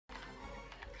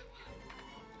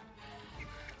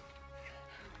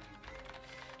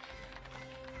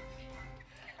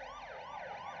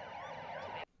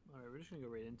just gonna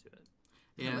go right into it.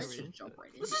 Yeah. Let's just jump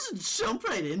right in. Let's just jump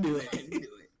right into it.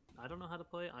 I don't know how to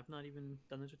play. I've not even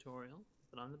done the tutorial,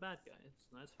 but I'm the bad guy.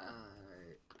 It's nice.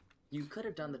 You could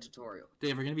have done the tutorial.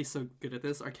 Dave, we're gonna be so good at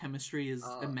this. Our chemistry is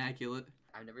immaculate.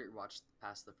 I've never watched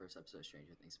past the first episode of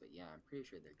Stranger Things, but yeah, I'm pretty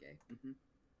sure they're gay.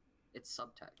 It's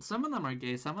subtext. Some of them are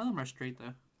gay. Some of them are straight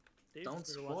though. Dave, Don't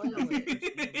spoil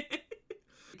it.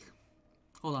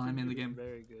 Hold on, I'm in the game.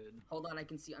 Very good. Hold on, I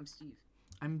can see. I'm Steve.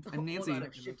 I'm Nancy. Hold on,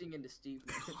 I'm shifting into Steve.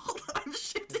 I'm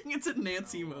shifting into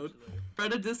Nancy mode. We're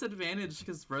at a disadvantage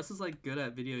because Russ is like good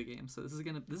at video games, so this is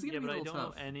gonna be a little tough. Yeah, but I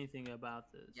don't know anything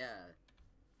about this. Yeah.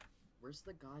 Where's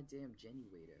the goddamn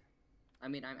generator? I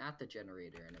mean, I'm at the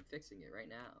generator and I'm fixing it right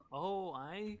now. Oh,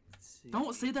 I see.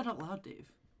 Don't say that out loud,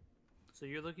 Dave. So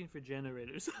you're looking for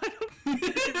generators.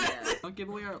 Yeah. Don't give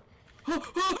away our.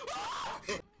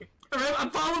 Alright,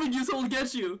 I'm following you so we'll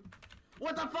get you.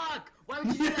 What the fuck? Why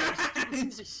would you do that, you stupid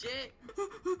piece of shit?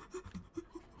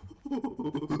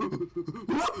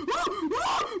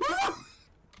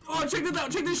 Oh, check this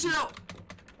out! Check this shit out!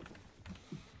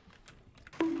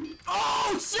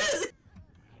 Oh shit!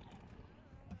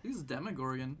 He's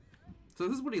Demogorgon. So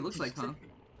this is what he looks like, huh?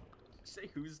 Say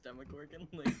who's Demogorgon?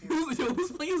 Like,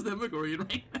 who's playing as Demogorgon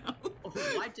right now? Oh,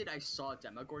 why did I saw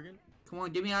Demogorgon? Come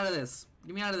on, get me out of this.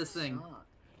 Get me out of this thing. Stop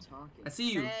talking. I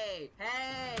see you. Hey,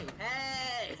 hey,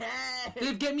 hey, hey!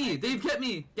 Dave, get me! Dave, get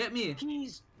me! Get me!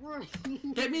 He's running.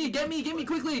 Get me! Get me! Get me!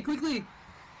 Quickly! Quickly!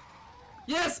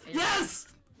 Yes! Hey. Yes!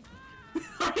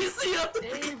 I see you!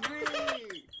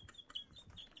 Avery!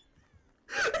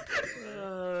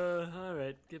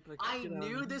 Alright, get back. I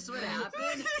knew this would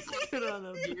happen. Get on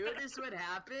him. I knew this would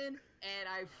happen, and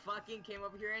I fucking came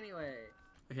up here anyway.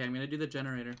 Okay, I'm gonna do the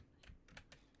generator.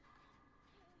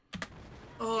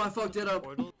 Oh, I fucked it up.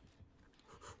 Portal?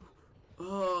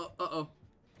 Oh, uh-oh.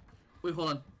 Wait, hold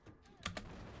on.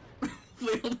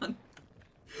 Wait, hold on.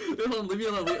 Wait, hold on, leave me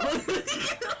alone. Wait, hold on.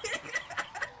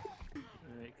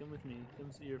 Alright, come with me.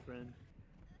 Come see your friend.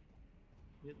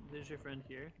 There's your friend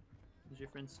here. There's your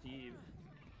friend Steve.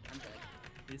 I'm dead.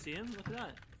 You see him? Look at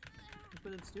that. Look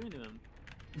what it's doing to him.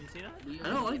 You see that? I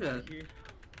don't like that.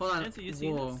 Hold on. Nancy, you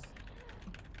seen Whoa. this?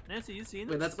 Nancy, you seen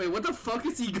Wait, this? wait, what the fuck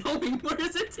is he going? Where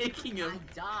is it taking him? I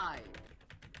died.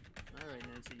 Alright,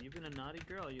 Nancy, you've been a naughty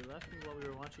girl. You left me while we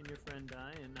were watching your friend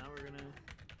die, and now we're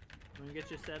gonna get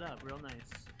you set up real nice.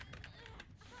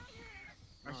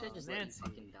 Or should I just let you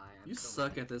fucking die? I'm You so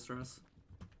suck mad. at this, Russ.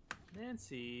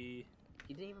 Nancy.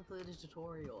 He didn't even play the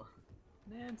tutorial.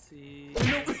 Nancy.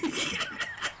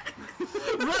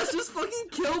 Russ, just fucking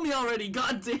kill me already,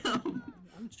 goddamn!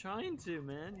 I'm trying to,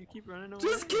 man. You keep running away.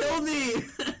 Just kill me!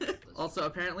 Also,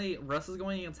 apparently, Russ is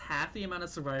going against half the amount of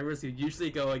survivors you usually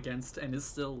go against and is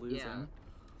still losing. Yeah.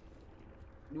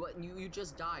 What? You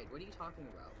just died. What are you talking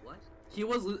about? What? He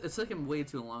was. It took him way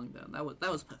too long, though. That was What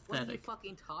are you pathetic.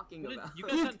 fucking talking about? You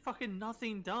guys had fucking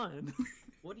nothing done.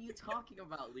 What are you talking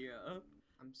about, Leah?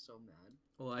 I'm so mad.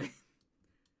 Why?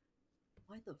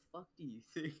 Why the fuck do you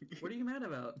think? What are you mad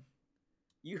about?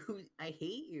 I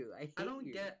hate you. I hate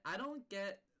you. I don't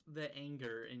get the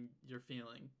anger in your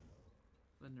feeling.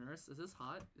 The nurse, is this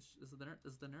hot? Is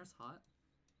the nurse hot?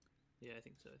 Yeah, I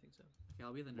think so. Okay,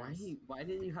 I'll be the nurse. Why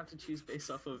did you have to choose based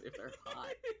off of if they're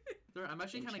hot? I'm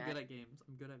actually In kind of chat. good at games.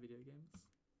 I'm good at video games.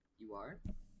 You are?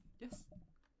 Yes.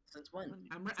 Since when?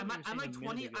 I'm That's what you were like saying a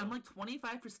 20. minute I'm ago. like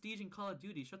 25 prestige in Call of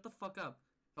Duty. Shut the fuck up.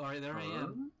 All right, there I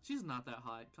am. She's not that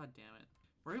hot. God damn it.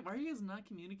 Why are you guys not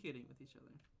communicating with each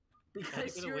other?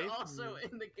 Because Get you're away from also me.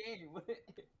 in the game. What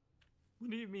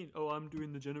do you mean? Oh, I'm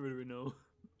doing the generator right now.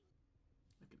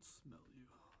 I can smell you.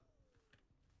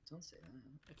 Don't say that.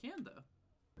 I can though.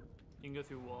 You can go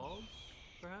through walls,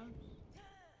 perhaps?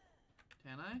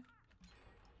 Can I?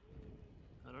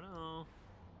 I don't know.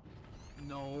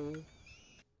 No.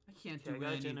 I can't Okay, do I got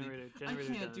a anything. generator I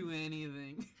can't do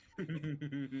anything.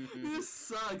 This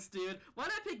sucks, dude. Why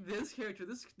did I pick this character?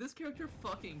 This character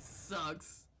fucking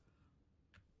sucks.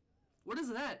 What is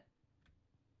that?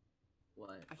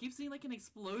 What? I keep seeing like an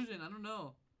explosion. I don't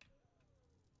know.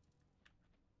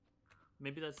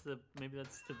 Maybe that's the blame.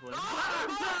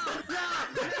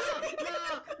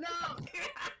 No!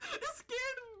 It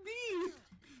scared me.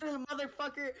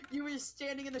 Motherfucker, you were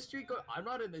standing in the street going, I'm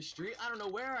not in the street, I don't know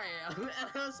where I am. And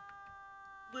I was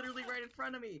literally right in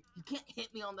front of me. You can't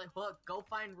hit me on the hook. Go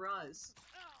find Russ.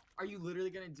 Are you literally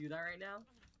gonna do that right now?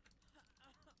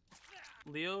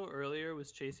 Leo earlier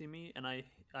was chasing me, and I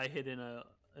hid in a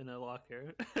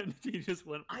locker, and he just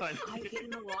went behind I me. hid in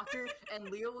the locker, and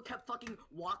Leo kept fucking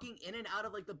walking in and out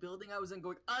of like the building I was in,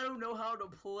 going, I don't know how to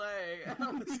play. And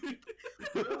I was like,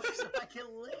 move so I can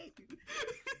leave.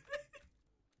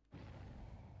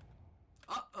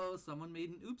 Uh-oh, someone made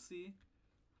an oopsie.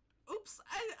 Oops,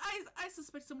 I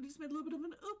suspect somebody just made a little bit of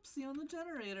an oopsie on the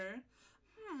generator.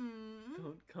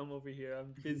 Don't come over here,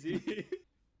 I'm busy.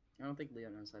 I don't think Leo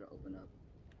knows how to open up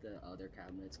the other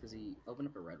cabinets because he opened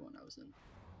up a red one I was in.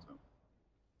 So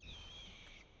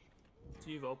So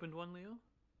you've opened one, Leo?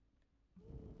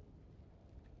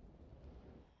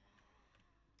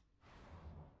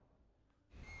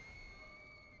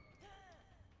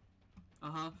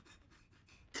 Uh-huh.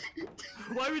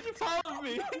 Why would you follow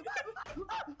me?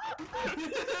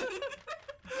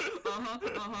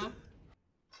 Uh-huh.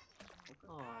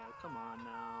 Oh, come on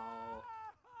now.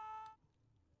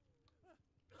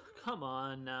 Come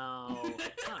on now.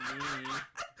 Not me.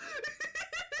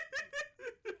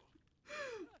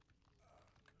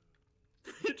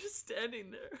 You're just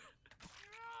standing there.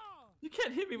 You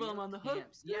can't hit me while I'm on the hook.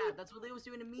 Camps. Yeah, that's what Leo was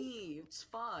doing to me. It's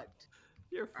fucked.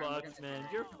 You're Alright, fucked, man.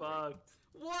 You're fucked.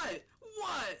 What?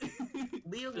 What?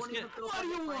 Leo Just won't even feel What do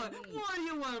you fucking want? find me. What do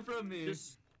you want from me?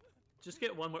 Just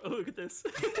get one more. Oh, look at this.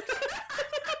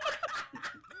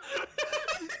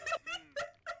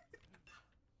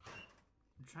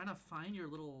 I'm trying to find your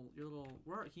little.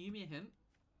 Where? Can you give me a hint?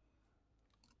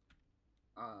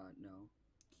 No.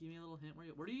 Can you give me a little hint?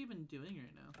 What are you even doing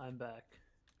right now? I'm back.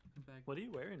 I'm back. What are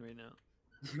you wearing right now?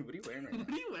 What are you wearing right What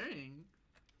now? are you wearing?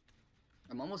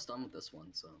 I'm almost done with this one,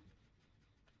 so.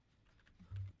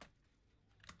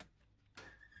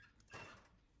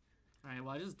 Alright,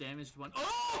 well I just damaged one.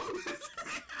 Oh!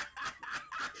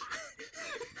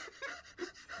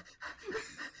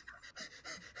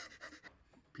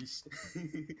 Peace.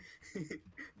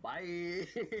 Bye.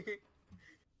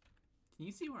 Can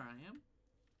you see where I am?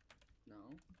 No.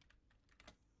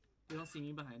 You don't see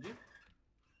me behind you?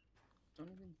 Don't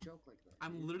even joke like that.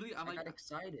 I'm dude. literally, I got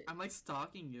excited. I'm like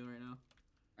stalking you right now.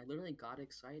 I literally got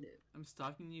excited. I'm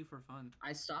stalking you for fun.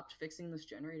 I stopped fixing this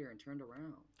generator and turned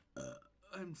around.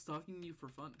 I'm stalking you for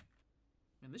fun.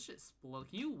 Man, this shit's slow.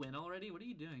 Can you win already? What are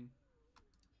you doing?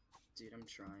 Dude, I'm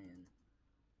trying.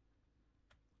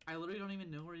 I literally don't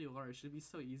even know where you are. It should be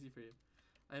so easy for you.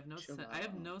 I have no Chill I have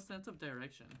out. no sense of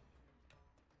direction.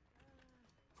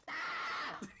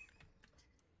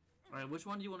 Alright, which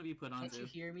one do you want to be put Can't onto? you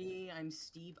hear me? I'm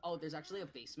Steve. Oh, there's actually a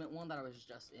basement one that I was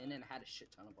just in and had a shit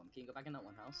ton of them. Can you go back in that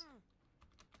one house?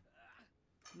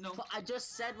 No. But I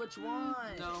just said which one.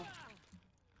 No.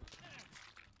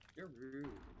 You're rude.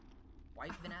 Why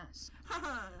you even ask?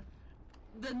 Haha.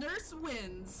 The nurse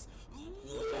wins.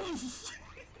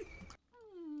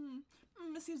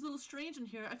 It seems a little strange in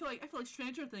here. I feel like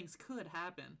stranger things could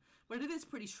happen, but it is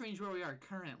pretty strange where we are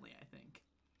currently, I think.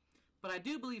 But I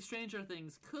do believe stranger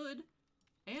things could,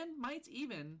 and might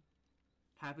even,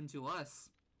 happen to us.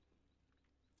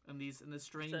 In this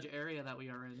strange area that we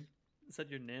are in. Is that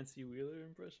your Nancy Wheeler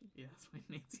impression? Yeah, that's my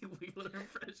Nancy Wheeler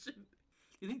impression.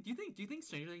 Do you think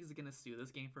Stranger Things is gonna sue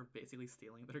this game for basically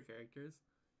stealing their characters?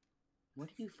 What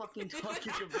are you fucking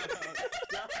talking about?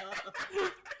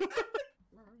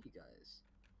 Where are you guys?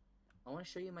 I want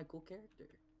to show you my cool character.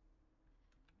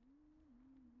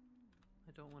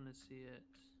 I don't want to see it.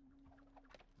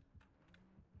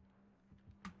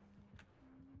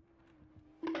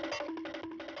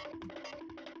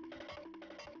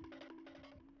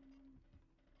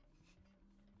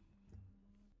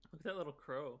 Look at that little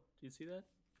crow. Do you see that?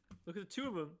 Look at the two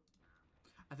of them.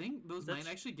 I think those might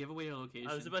actually give away your location.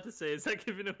 I was about to say, is that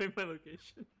giving away my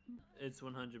location? It's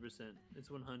 100%. It's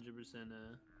 100%.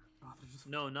 Oh, they're just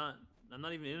No, not. I'm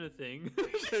not even in a thing.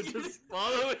 They're just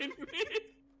following me.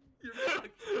 You're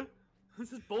fucked.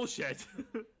 This is bullshit.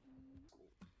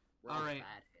 We're All right.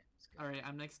 bad hands, guys. Alright,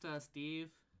 I'm next to Steve.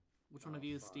 Which one Oh, of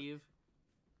you is fuck. Steve?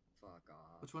 Fuck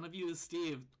off. Which one of you is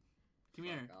Steve? Come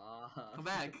here. Fuck off. Come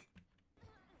back.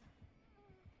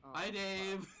 Oh, Hi, fuck,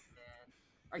 Dave. man.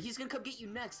 Alright, he's gonna come get you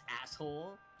next,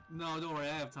 asshole. No, don't worry,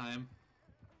 I have time.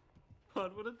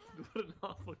 God, what an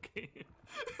awful game.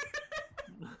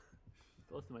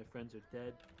 Both of my friends are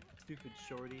dead. Stupid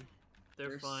shorty.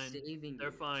 They're fine. Saving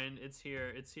They're you. fine. It's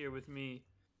here. It's here with me.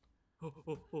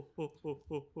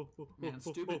 Man,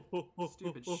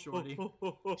 stupid shorty.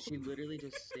 She literally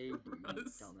just saved you, you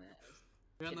Us. dumbass.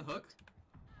 You're on the Get hook?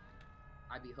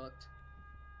 I'd be hooked.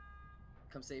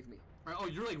 Come save me. Alright, oh,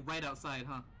 you're like right outside,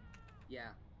 huh? Yeah.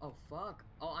 Oh, fuck.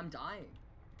 Oh, I'm dying.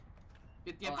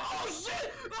 Yeah. Oh, Oh,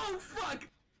 shit! Oh, fuck! Okay,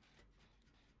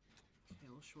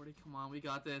 little shorty, come on, we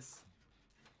got this.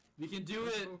 We can do We're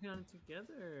it! working on it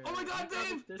together. Oh my god, I got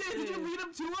Dave! this Dave, did you is- lead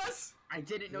him to us? I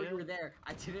didn't know Yeah. you were there.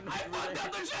 I didn't know I you were fucked there.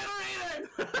 up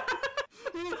the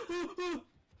generator!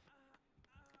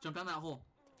 Jump down that hole.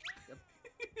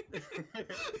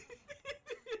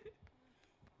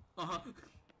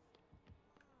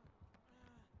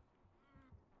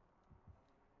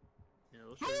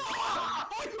 it'll show you.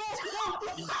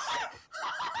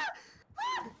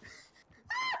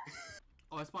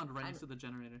 Oh, I spawned right next to the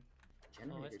generator. Oh, I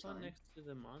Generator spawned time. next to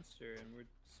the monster, and we're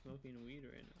smoking weed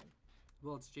right now.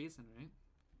 Well, it's Jason, right?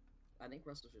 I think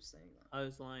Russ was just saying that. I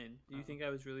was lying. Do you Oh. think I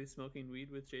was really smoking weed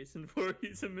with Jason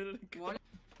Voorhees a minute ago? What?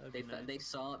 That'd be nice. They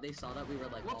saw that we were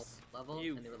like all Whoops. level,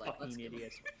 You and they were like, "Let's fucking get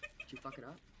idiot. Did you fuck it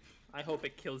up? I hope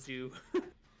it kills you.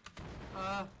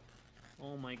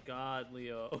 Oh my god,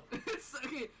 Leo. It's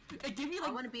okay. It gave me I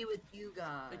like. want to be with you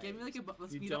guys. It gave me like a.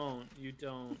 Let's You meet up.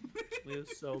 don't.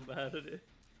 Leo's so bad at it.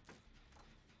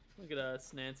 Look at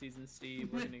us, Nancy's and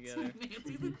Steve working together.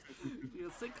 Nancy's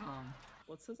a sitcom.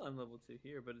 Well, it says I'm level 2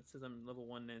 here, but it says I'm level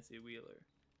 1 Nancy Wheeler.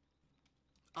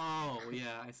 Oh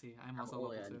yeah, I see. I'm also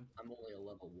level 2. I'm only a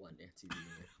level 1 Nancy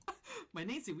Wheeler. My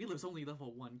Nancy Wheeler's only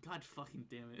level 1. God fucking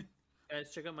damn it.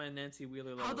 Guys, check out my Nancy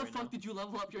Wheeler level How the right fuck now. did you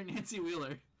level up your Nancy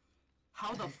Wheeler?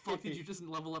 How the fuck did you just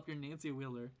level up your Nancy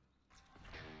Wheeler?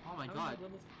 Oh my How god. is it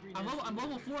level 3 I'm Nancy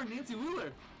level 4 Nancy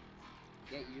Wheeler.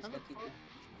 Yeah, you just How gotta the keep fuck? it.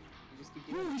 You just keep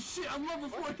doing Holy shit, I'm level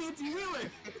 4 Nancy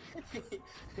Wheeler. it.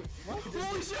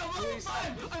 Holy shit, I'm level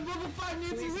 5. I'm level 5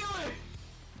 Nancy Please. Wheeler.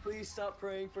 Please stop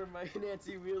praying for my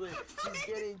Nancy Wheeler. She's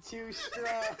getting too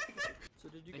strong. So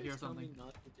did you I guys hear tell me something.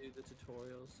 not to do the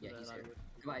tutorials so Yeah, that he's I here. would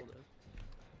Goodbye. able to-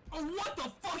 Oh, what the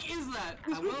fuck is that?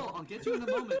 I will. I'll get you in a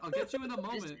moment. I'll get you in a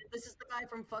moment. This is the guy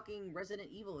from fucking Resident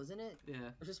Evil, isn't it? Yeah.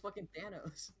 It's just fucking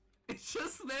Thanos. It's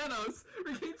just Thanos.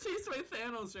 We're getting chased by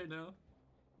Thanos right now.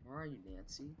 Where are you,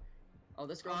 Nancy? Oh,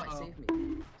 this girl Uh-oh. might save me.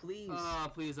 Please.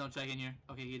 Please don't check in here.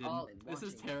 Okay, he didn't. Oh, This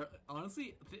is watching. terrible.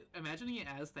 Honestly, imagining it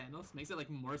as Thanos makes it like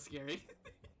more scary.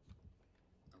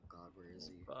 Oh god, where is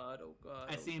he? God, oh god.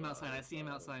 I oh see him god, outside, oh I see him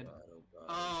god, outside. Oh, god, oh, god,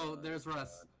 Oh, god, there's oh,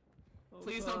 Russ. god. Oh,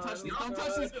 Please god, don't touch these. oh, Don't god.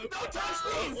 touch these. Don't touch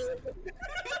these.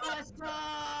 Let's go!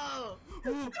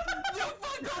 You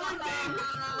fucked over Dave. You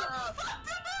fucked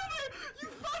him over. You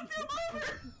fucked him over.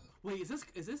 Wait, is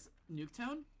this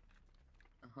Nuketown?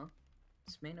 Uh-huh.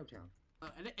 It's Mano Town.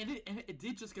 And it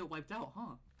did just get wiped out,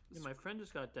 huh? Yeah, my friend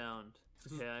just got downed.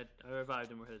 Okay, I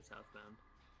revived him. We're headed southbound.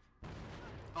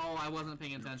 Oh, I wasn't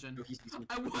paying attention. No, he sees me.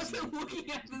 I wasn't looking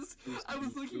at this. I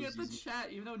was looking at the He's- chat,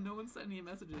 even though no one sent any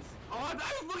messages. Oh, I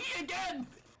was looking again.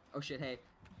 Oh shit, hey.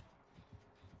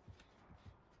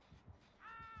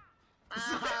 I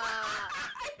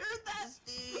heard that.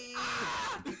 Steve!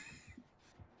 Ah!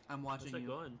 I'm How's watching that you.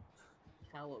 going?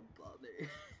 Cowabunny.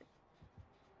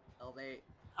 Oh wait.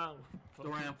 How? Don't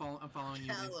worry, I'm following you.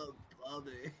 Dave.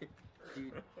 Cowabunny.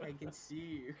 Dude, I can see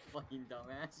you, fucking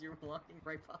dumbass. You're walking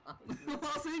right behind me.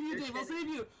 I'll save you, Dave. I'll save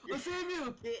you. I'll save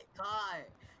you. Get caught.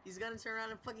 He's gonna turn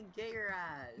around and fucking get your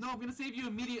ass. No, I'm gonna save you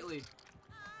immediately.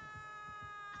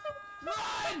 Run!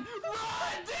 Run,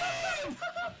 Dave!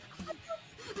 Get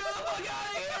the fuck out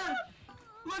of here!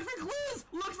 Look for clues!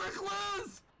 Look for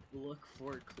clues! Look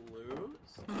for clues?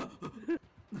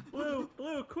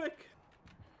 Blue, quick!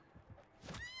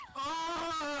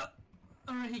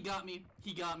 Alright, he got me.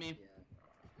 He got me. Yeah.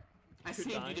 I You're saved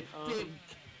you, dying. Dave.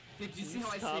 Did you see how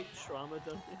I stop saved? trauma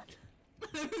dumping?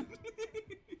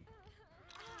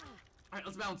 Alright,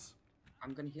 let's bounce.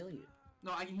 I'm gonna heal you.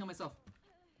 No, I can heal myself.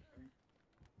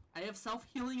 I have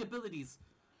self-healing abilities.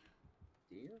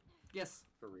 Do you? Yes.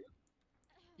 For real?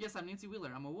 Yes, I'm Nancy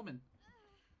Wheeler. I'm a woman.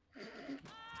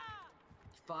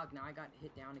 Fuck, now I got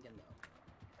hit down again though.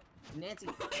 Nancy,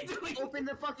 What are you doing? open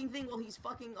the fucking thing while he's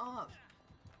fucking off.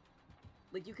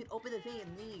 Like, you can open the thing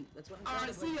and leave. That's what I'm trying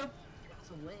Alright, to see ya.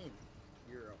 To win.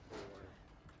 You're a whore.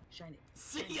 Shine it.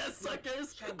 See ya,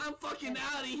 suckers. Shine it. I'm fucking Shine it.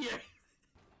 out of here.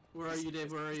 Where are you,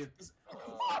 Dave? Where are you? Oh.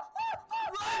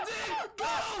 Run, Dave! Go!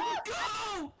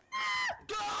 Go!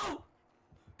 Go!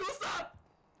 Go stop!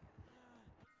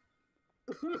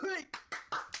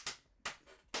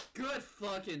 Good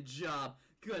fucking job.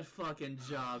 Good fucking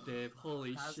job, Dave.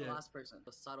 Holy As shit. the last person,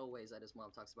 the subtle ways that his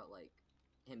mom talks about, like,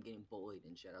 him getting bullied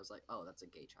and shit. I was like, oh, that's a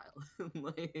gay child.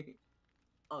 Like,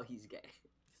 oh, he's gay.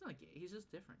 He's not gay. He's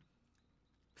just different.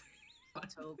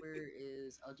 October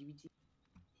is LGBT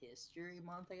History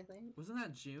Month, I think. Wasn't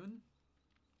that June?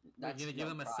 That's gonna give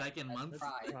him a second that's month?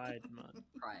 Pride. Pride month.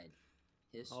 Pride.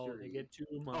 History. Oh, they get 2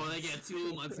 months. Oh, they get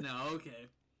 2 months now. Okay.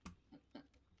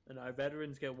 And our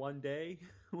veterans get 1 day?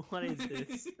 What is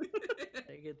this?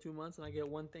 They get 2 months and I get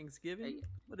 1 Thanksgiving?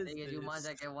 What is They get this? 2 months,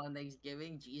 I get 1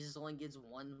 Thanksgiving. Jesus only gets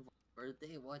 1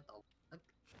 birthday. What the fuck?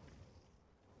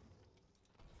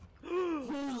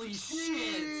 Holy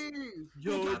shit!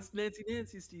 Yo, We got- it's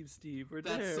Nancy, Steve. We're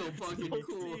That's there. so It's fucking the whole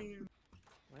cool. team.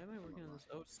 Why am I working on this?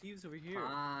 Oh, Steve's over here.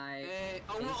 Hi. Hey,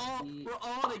 oh, Hey, we're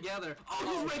all together.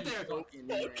 Oh, he's right there. Fucking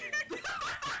there.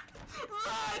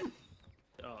 Run!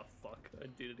 Oh, fuck. I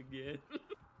did it again.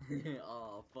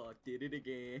 Oh fuck, did it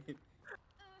again.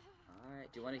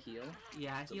 Alright, do you want to heal?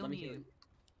 Yeah, So heal let me me. heal you.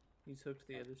 He's hooked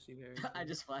the other sea berry. I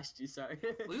just flashed you, sorry.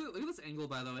 Look at this angle,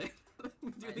 by the way.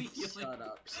 Do the healing. Shut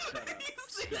up, shut up, You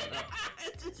see shut that? up,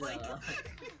 It's just shut like. up,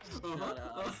 shut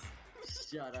up,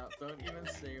 shut up, don't even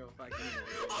say a fucking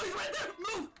word. Oh, he's right there!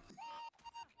 Move!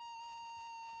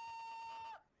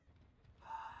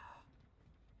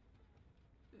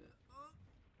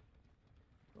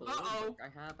 Well, the Uh-oh. book I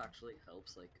have actually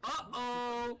helps, like...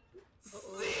 Uh-oh!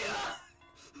 See ya!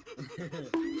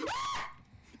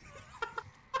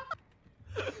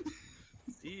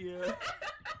 See ya.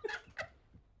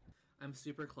 I'm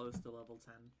super close to level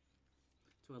 10.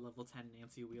 To a level 10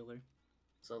 Nancy Wheeler.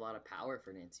 It's a lot of power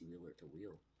for Nancy Wheeler to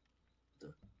wheel. Duh.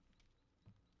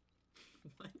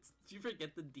 What? Did you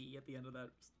forget the D at the end of that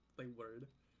like word?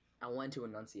 I want to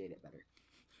enunciate it better.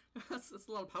 That's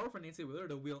a lot of power for Nancy Wheeler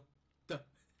to wheel. Duh.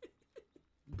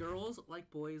 Girls like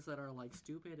boys that are like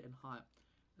stupid and hot.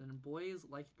 And boys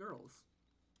like girls.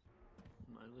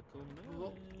 My little man.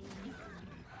 Whoa.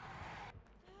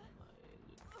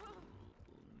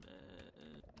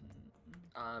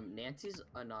 My little man. Nancy's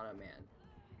not a man.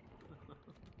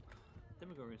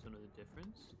 Demogorgons don't know the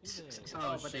difference, do they?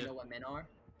 Oh, but they shit. know what men are?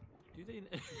 Do they?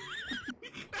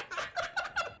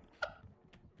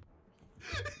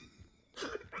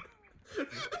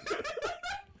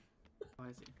 Oh,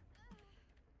 I see.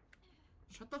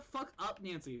 Shut the fuck up,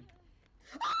 Nancy.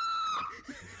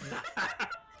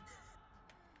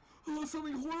 Oh,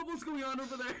 something horrible's going on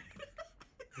over there.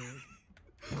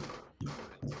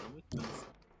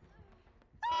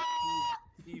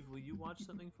 Steve, will you watch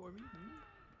something for me? Hmm?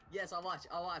 Yes, I'll watch.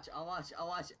 But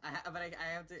I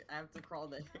have to crawl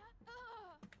there.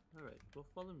 Alright, well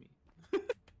follow me.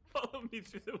 Follow me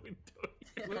through the window.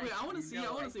 Wait, I want to see.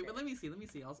 No, I want I to see. But can't. let me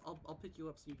see. I'll pick you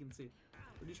up so you can see.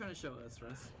 What are you trying to show us,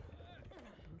 Russ?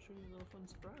 I'm sure you a little fun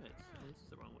surprise. Oh, this is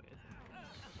the wrong way, I think.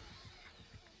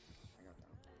 I got that.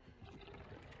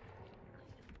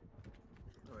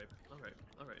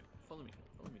 Alright. Follow me,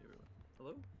 everyone.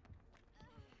 Hello?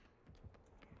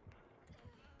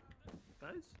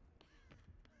 Guys?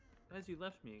 Guys, you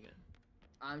left me again.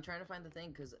 I'm trying to find the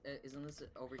thing, because isn't this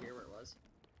over here where it was?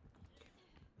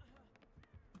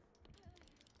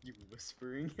 You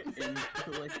whispering in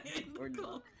like or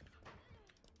no?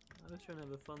 I was trying to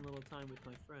have a fun little time with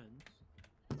my friends.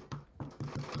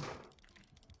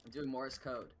 I'm doing Morse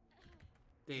code.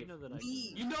 Dave, You know that I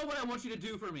Leave. you know what I want you to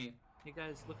do for me. Hey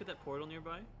guys, look at that portal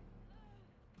nearby.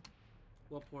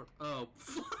 What port? Oh.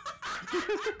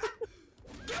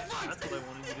 Get That's fucked! what I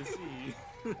wanted you to see.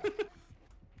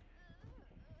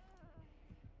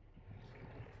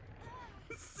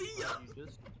 See ya!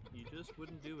 You just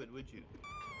wouldn't do it, would you?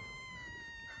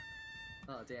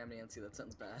 Oh damn, Nancy, that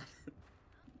sounds bad.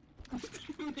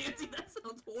 Nancy, that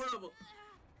sounds horrible.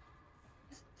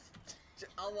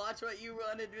 I'll watch what you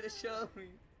run and do to show me.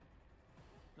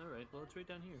 Alright, well it's right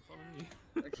down here. Follow me.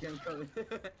 Okay, I'm coming.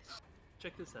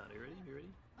 Check this out. Are you ready? You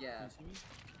ready? Yeah, Can you see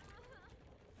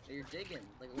me? you're digging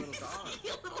like a little dog.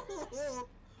 Well,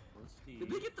 Steve. Did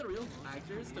they get the real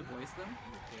actors to voice them?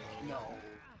 No.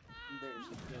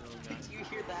 Little Did you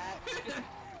hear that?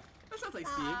 That sounds like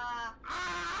Steve. Ah!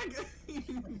 Ah!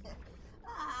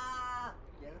 Ah!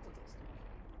 Yeah, that's what Steve.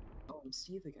 Oh, I'm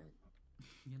Steve again.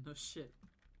 Yeah, no shit.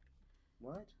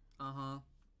 What? Uh-huh.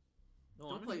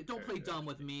 No, Don't play dumb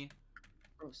with me.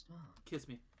 Bro, stop. Kiss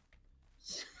me.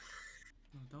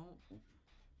 No, don't.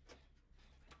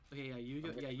 Okay, yeah, you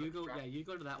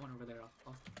go to that one over there.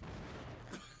 I'll... What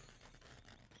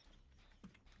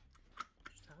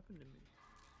just happened to me?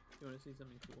 You want to see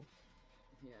something cool?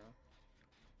 Yeah.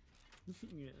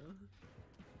 Yeah.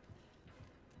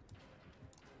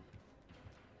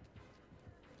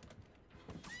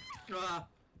 Ah!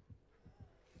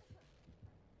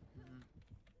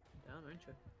 Down, aren't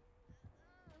you?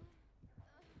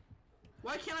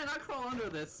 Why can't I not crawl under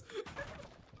this?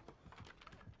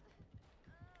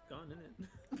 Gone, innit?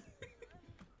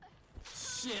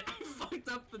 Shit, I fucked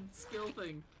up the skill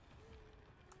thing.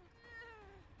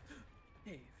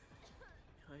 Hey,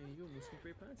 you almost sneaked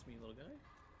right past me, little guy.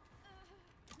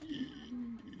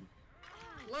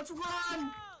 Let's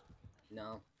run!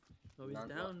 No. Oh, he's Not-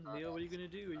 down. not Leo, what are you us. gonna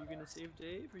do? Are you gonna save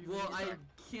Dave? Or are you Well, gonna I get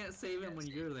can't save him when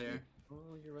you're there. Oh,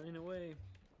 you're running away.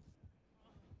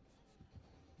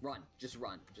 Run. Just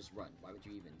run. Just run. Why would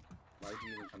you even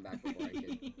come back before I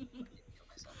could kill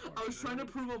myself? I was trying to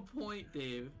prove a point,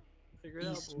 Dave. Figure it Be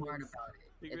out, smart boys. about it.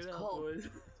 Figure It's it out, called, boys.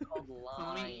 it's called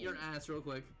Follow me, lying. your ass real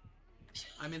quick.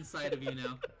 I'm inside of you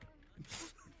now.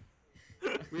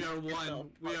 We are Get the one.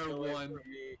 We fuck are away one. from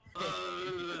me. Uh,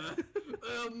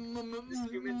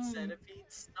 Human centipedes.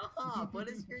 Stop! What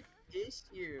is your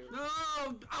issue? No!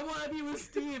 I want to be with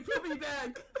Steve! Put me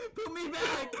back! Put me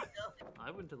back! I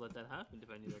wouldn't have let that happen if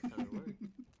I knew that's how it worked.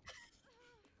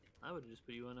 I would have just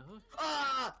put you on a hook.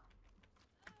 Ah!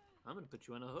 I'm gonna put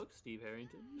you on a hook, Steve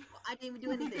Harrington. I didn't even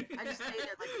do anything. I just stayed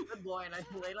there like a good boy and I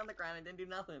laid on the ground and didn't do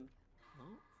nothing.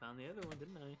 Oh, found the other one,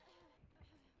 didn't I?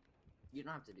 You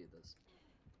don't have to do this.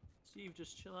 Steve,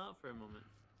 just chill out for a moment.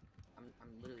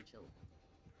 I'm literally chill.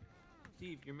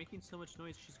 Steve, you're making so much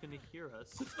noise, she's gonna hear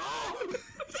us. Oh!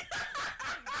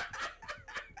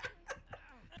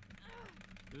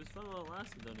 It was fun while it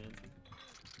lasted, though, Nancy.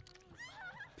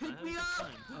 Pick me up!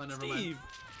 Oh, never Steve! mind.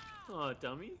 Oh,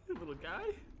 dummy, little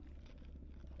guy.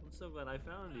 I'm so glad I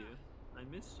found you. I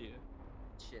missed you.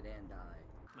 Shit and die.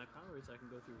 My power is I can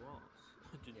go through walls.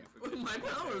 Did you Oh, forget? my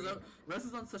powers up. Russ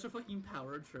is on such a fucking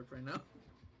power trip right now.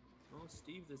 Oh,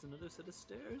 Steve, there's another set of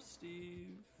stairs,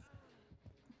 Steve.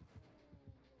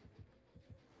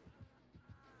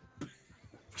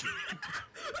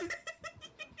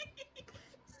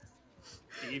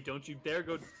 Steve, don't you dare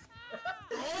go.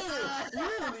 Oh!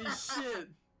 Holy shit!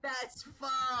 That's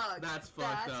fucked! That's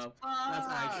fucked up. Fucked. That's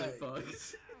actually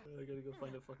fucked. I gotta go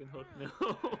find a fucking hook now.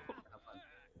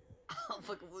 I'll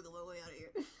fucking wiggle my way out of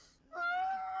here.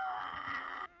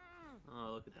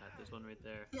 Oh, look at that. There's one right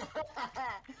there.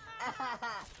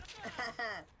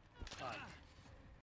 Fuck.